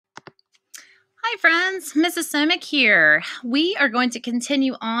Hi friends, Mrs. Somick here. We are going to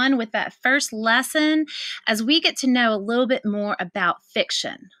continue on with that first lesson as we get to know a little bit more about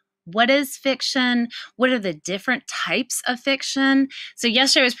fiction. What is fiction? What are the different types of fiction? So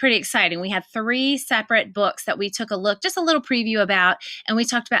yesterday was pretty exciting. We had 3 separate books that we took a look, just a little preview about, and we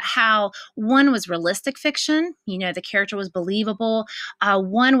talked about how one was realistic fiction. The character was believable.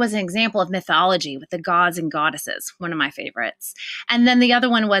 One was an example of mythology with the gods and goddesses, one of my favorites. And then the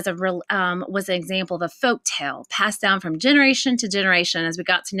other one was was an example of a folk tale passed down from generation to generation as we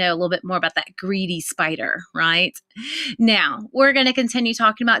got to know a little bit more about that greedy spider, right? Now, we're going to continue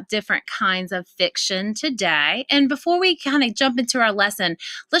talking about different kinds of fiction today. And before we kind of jump into our lesson,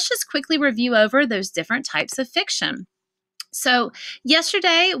 let's just quickly review over those different types of fiction. So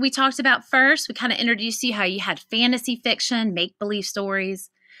yesterday we talked about first, we kind of introduced you how you had fantasy fiction, make-believe stories,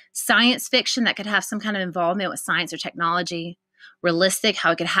 science fiction that could have some kind of involvement with science or technology, realistic,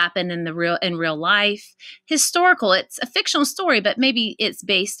 how it could happen in real life, historical, it's a fictional story, but maybe it's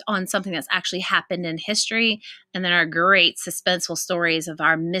based on something that's actually happened in history, and then our great suspenseful stories of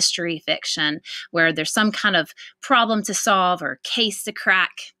our mystery fiction, where there's some kind of problem to solve or case to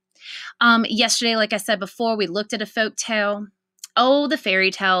crack. Yesterday, like I said before, we looked at a folk tale. Oh, the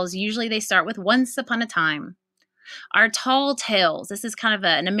fairy tales, usually they start with once upon a time. Our tall tales, this is kind of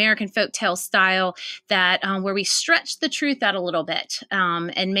an American folk tale style that where we stretch the truth out a little bit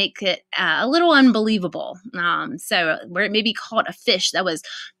and make it a little unbelievable. So where it may be called a fish that was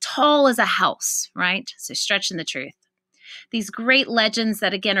tall as a house, right? So stretching the truth. These great legends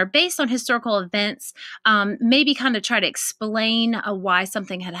that, again, are based on historical events, maybe kind of try to explain why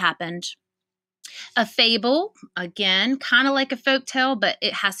something had happened. A fable, again, kind of like a folk tale, but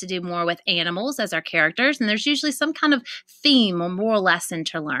it has to do more with animals as our characters. And there's usually some kind of theme or moral lesson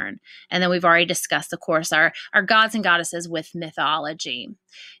to learn. And then we've already discussed, of course, our gods and goddesses with mythology.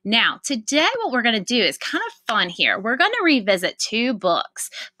 Now, today, what we're going to do is kind of fun here. We're going to revisit 2 books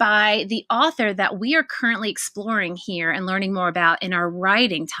by the author that we are currently exploring here and learning more about in our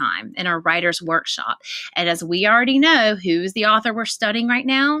writing time, in our writer's workshop. And as we already know, who's the author we're studying right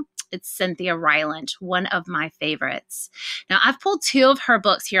now? It's Cynthia Rylant, one of my favorites. Now, I've pulled 2 of her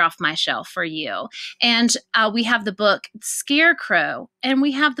books here off my shelf for you. And we have the book Scarecrow, and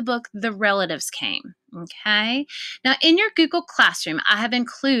we have the book The Relatives Came. Okay. Now, in your Google Classroom, I have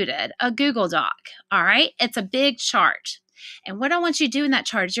included a Google Doc. All right. It's a big chart. And what I want you to do in that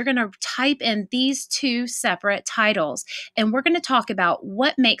chart is you're going to type in these 2 separate titles, and we're going to talk about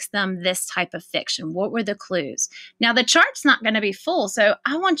what makes them this type of fiction. What were the clues? Now, the chart's not going to be full, so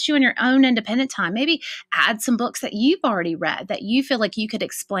I want you in your own independent time, maybe add some books that you've already read that you feel like you could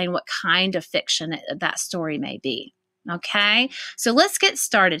explain what kind of fiction that story may be. Okay, so let's get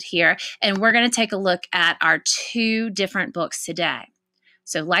started here, and we're going to take a look at our 2 different books today.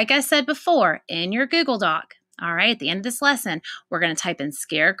 So like I said before, in your Google Doc, all right, at the end of this lesson, we're going to type in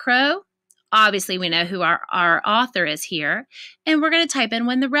Scarecrow. Obviously, we know who our author is here. And we're going to type in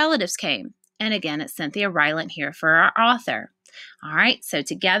When the Relatives Came. And again, it's Cynthia Rylant here for our author. All right, so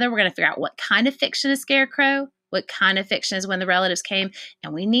together we're going to figure out what kind of fiction is Scarecrow, what kind of fiction is When the Relatives Came,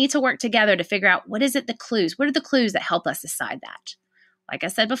 and we need to work together to figure out what are the clues that help us decide that. Like I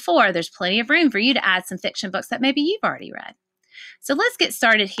said before, there's plenty of room for you to add some fiction books that maybe you've already read. So let's get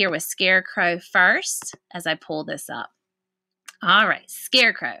started here with Scarecrow first as I pull this up. All right,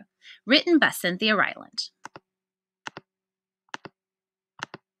 Scarecrow, written by Cynthia Rylant.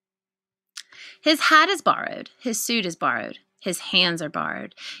 His hat is borrowed, his suit is borrowed, his hands are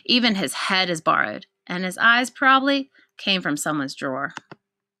borrowed, even his head is borrowed, and his eyes probably came from someone's drawer.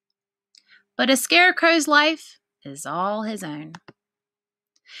 But a scarecrow's life is all his own.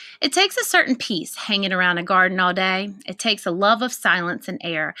 It takes a certain peace hanging around a garden all day. It takes a love of silence and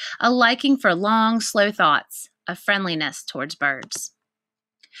air, a liking for long, slow thoughts, a friendliness towards birds.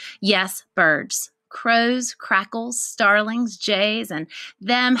 Yes, birds. Crows, crackles, starlings, jays, and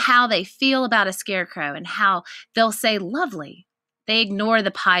them, how they feel about a scarecrow and how they'll say lovely. They ignore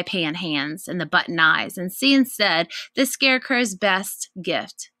the pie pan hands and the button eyes and see instead the scarecrow's best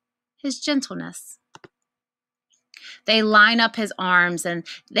gift, his gentleness. They line up his arms and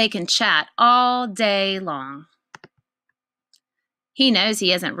they can chat all day long. He knows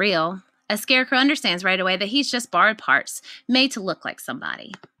he isn't real. A scarecrow understands right away that he's just borrowed parts made to look like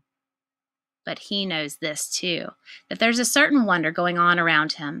somebody. But he knows this too, that there's a certain wonder going on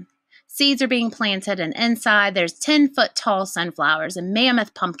around him. Seeds are being planted, and inside there's 10-foot tall sunflowers and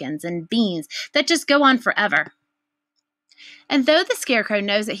mammoth pumpkins and beans that just go on forever. And though the scarecrow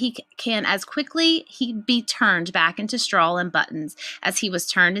knows that he can as quickly be turned back into straw and buttons as he was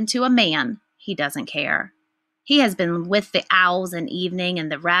turned into a man, he doesn't care. He has been with the owls in evening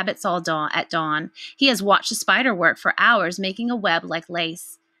and the rabbits at dawn. He has watched the spider work for hours, making a web like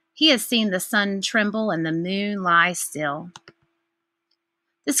lace. He has seen the sun tremble and the moon lie still.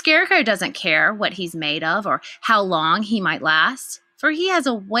 The scarecrow doesn't care what he's made of or how long he might last, for he has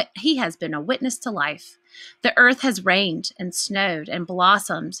been a witness to life. The earth has rained and snowed and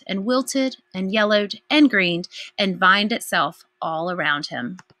blossomed and wilted and yellowed and greened and vined itself all around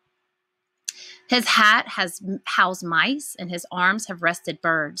him. His hat has housed mice, and his arms have rested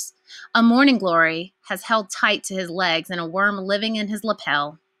birds. A morning glory has held tight to his legs, and a worm living in his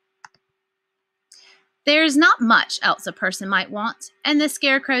lapel. There's not much else a person might want, and the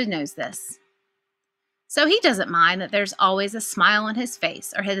scarecrow knows this. So he doesn't mind that there's always a smile on his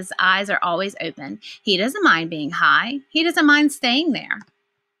face, or his eyes are always open. He doesn't mind being high. He doesn't mind staying there.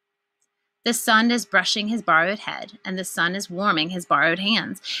 The sun is brushing his borrowed head, and the sun is warming his borrowed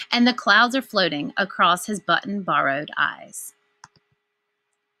hands, and the clouds are floating across his button-borrowed eyes.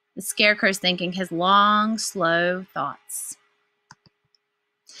 The scarecrow's thinking his long, slow thoughts.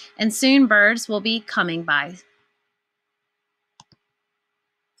 And soon birds will be coming by.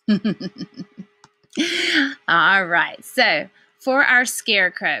 All right, so for our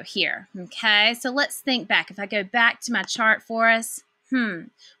scarecrow here, okay, so let's think back. If I go back to my chart for us,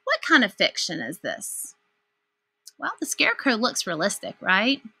 what kind of fiction is this? Well, the scarecrow looks realistic,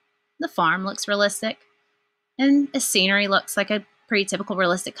 right? The farm looks realistic, and the scenery looks like a pretty typical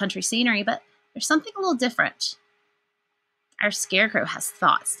realistic country scenery, but there's something a little different. Our scarecrow has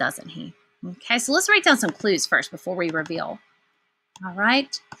thoughts, doesn't he? Okay, so let's write down some clues first before we reveal. All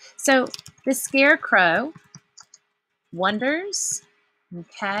right, so the scarecrow wonders,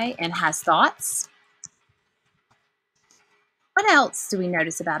 okay, and has thoughts. What else do we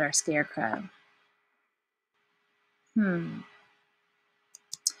notice about our scarecrow?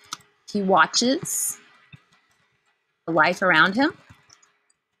 He watches the life around him,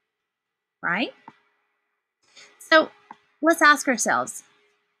 right? So let's ask ourselves,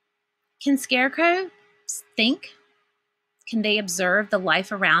 can scarecrows think? Can they observe the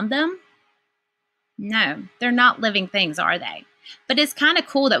life around them? No, they're not living things, are they? But it's kind of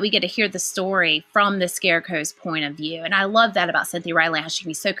cool that we get to hear the story from the scarecrow's point of view. And I love that about Cynthia Riley, how she can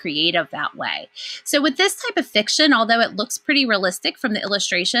be so creative that way. So with this type of fiction, although it looks pretty realistic from the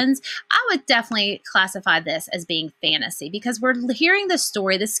illustrations, I would definitely classify this as being fantasy because we're hearing the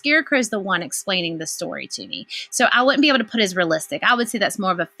story. The scarecrow's the one explaining the story to me. So I wouldn't be able to put it as realistic. I would say that's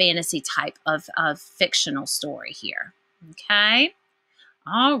more of a fantasy type of fictional story here. Okay.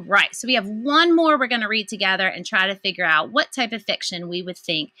 All right, so we have one more we're going to read together and try to figure out what type of fiction we would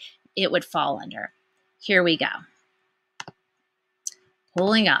think it would fall under. Here we go.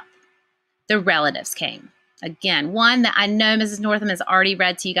 Pulling up. The relatives came. Again, one that I know Mrs. Northam has already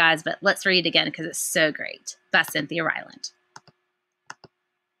read to you guys, but let's read it again because it's so great. By Cynthia Ryland.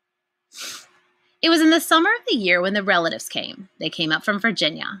 It was in the summer of the year when the relatives came. They came up from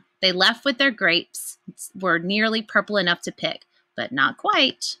Virginia. They left with their grapes, were nearly purple enough to pick, but not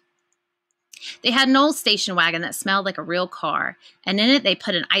quite. They had an old station wagon that smelled like a real car, and in it they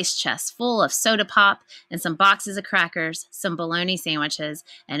put an ice chest full of soda pop and some boxes of crackers, some bologna sandwiches,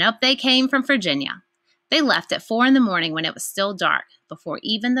 and up they came from Virginia. They left at 4 in the morning when it was still dark, before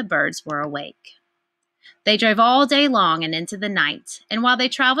even the birds were awake. They drove all day long and into the night, and while they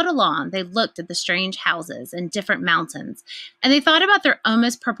traveled along, they looked at the strange houses and different mountains, and they thought about their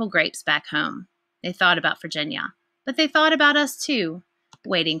almost purple grapes back home. They thought about Virginia. But they thought about us too,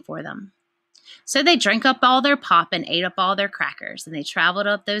 waiting for them. So they drank up all their pop and ate up all their crackers, and they traveled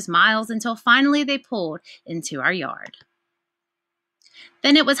up those miles until finally they pulled into our yard.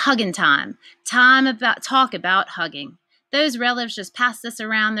 Then it was hugging time. Talk about hugging. Those relatives just passed us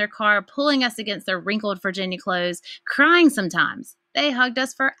around their car, pulling us against their wrinkled Virginia clothes, crying sometimes. They hugged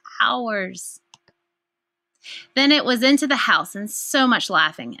us for hours. Then it was into the house and so much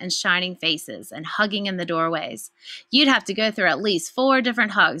laughing and shining faces and hugging in the doorways. You'd have to go through at least 4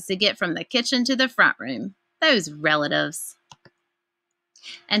 different hugs to get from the kitchen to the front room. Those relatives.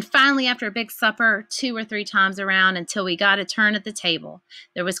 And finally, after a big supper, 2 or 3 times around until we got a turn at the table,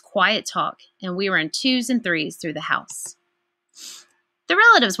 there was quiet talk, and we were in 2s and 3s through the house. The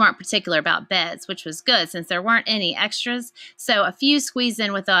relatives weren't particular about beds, which was good since there weren't any extras, so a few squeezed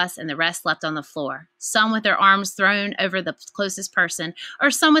in with us and the rest slept on the floor, some with their arms thrown over the closest person, or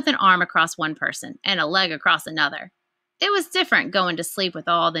some with an arm across one person and a leg across another. It was different going to sleep with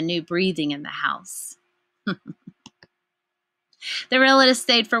all the new breathing in the house. The relatives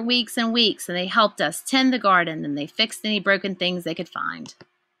stayed for weeks and weeks, and they helped us tend the garden, and they fixed any broken things they could find.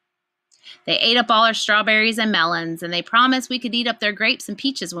 They ate up all our strawberries and melons, and they promised we could eat up their grapes and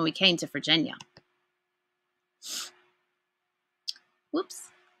peaches when we came to Virginia. Whoops.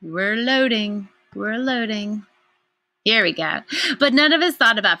 We're loading. We're loading. Here we go. But none of us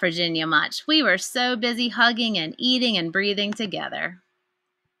thought about Virginia much. We were so busy hugging and eating and breathing together.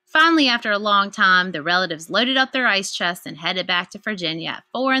 Finally, after a long time, the relatives loaded up their ice chests and headed back to Virginia at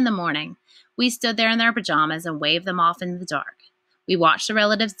 4 in the morning. We stood there in their pajamas and waved them off in the dark. We watched the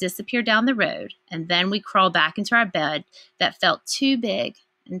relatives disappear down the road, and then we crawled back into our bed that felt too big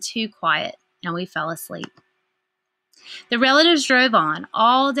and too quiet, and we fell asleep. The relatives drove on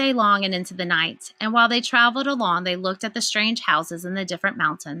all day long and into the night, and while they traveled along, they looked at the strange houses in the different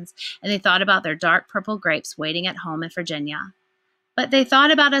mountains, and they thought about their dark purple grapes waiting at home in Virginia. But they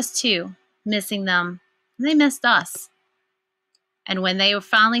thought about us too, missing them, and they missed us. And when they were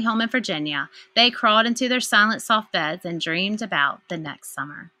finally home in Virginia, they crawled into their silent, soft beds and dreamed about the next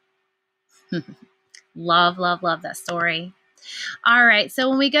summer. Love, love, love that story. All right, so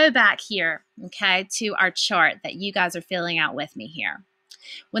when we go back here, okay, to our chart that you guys are filling out with me here,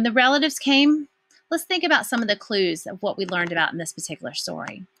 when the relatives came, let's think about some of the clues of what we learned about in this particular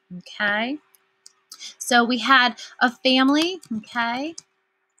story, okay? So we had a family, okay,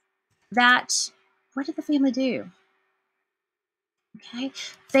 what did the family do? Okay,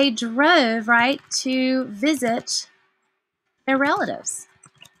 they drove, right, to visit their relatives,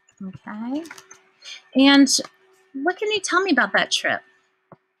 okay? And what can you tell me about that trip?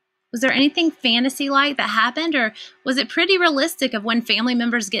 Was there anything fantasy-like that happened, or was it pretty realistic of when family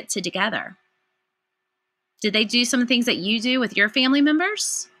members get together? Did they do some things that you do with your family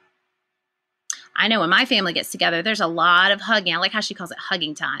members? I know when my family gets together, there's a lot of hugging. I like how she calls it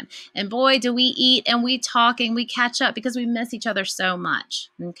hugging time. And boy, do we eat and we talk and we catch up because we miss each other so much.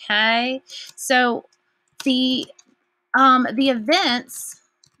 Okay? So the events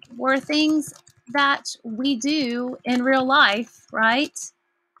were things that we do in real life, right?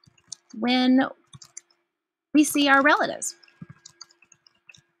 When we see our relatives.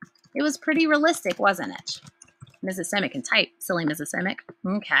 It was pretty realistic, wasn't it? Mrs. Semick can type. Silly Mrs. Semick.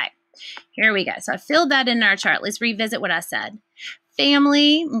 Okay. Here we go. So I filled that in our chart. Let's revisit what I said.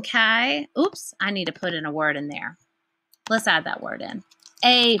 Family, okay. Oops, I need to put in a word in there. Let's add that word in.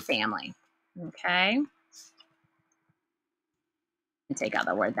 A family, okay. And take out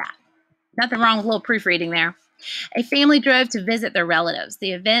the word that. Nothing wrong with a little proofreading there. A family drove to visit their relatives.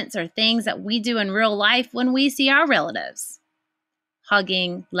 The events are things that we do in real life when we see our relatives.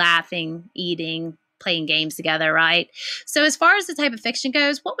 Hugging, laughing, eating, playing games together, right? So as far as the type of fiction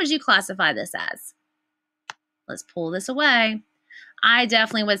goes, what would you classify this as? Let's pull this away. I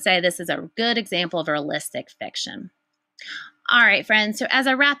definitely would say this is a good example of realistic fiction. All right, friends, so as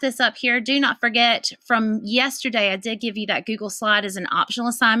I wrap this up here, do not forget from yesterday, I did give you that Google slide as an optional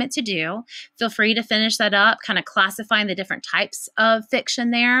assignment to do. Feel free to finish that up, kind of classifying the different types of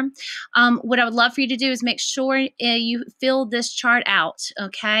fiction there. What I would love for you to do is make sure you fill this chart out,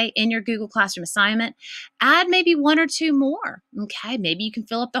 okay, in your Google Classroom assignment. Add maybe one or two more, okay? Maybe you can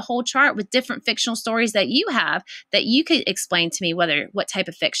fill up the whole chart with different fictional stories that you have that you could explain to me what type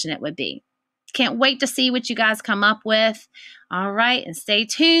of fiction it would be. Can't wait to see what you guys come up with. All right, and stay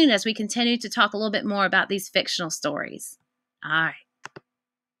tuned as we continue to talk a little bit more about these fictional stories. All right.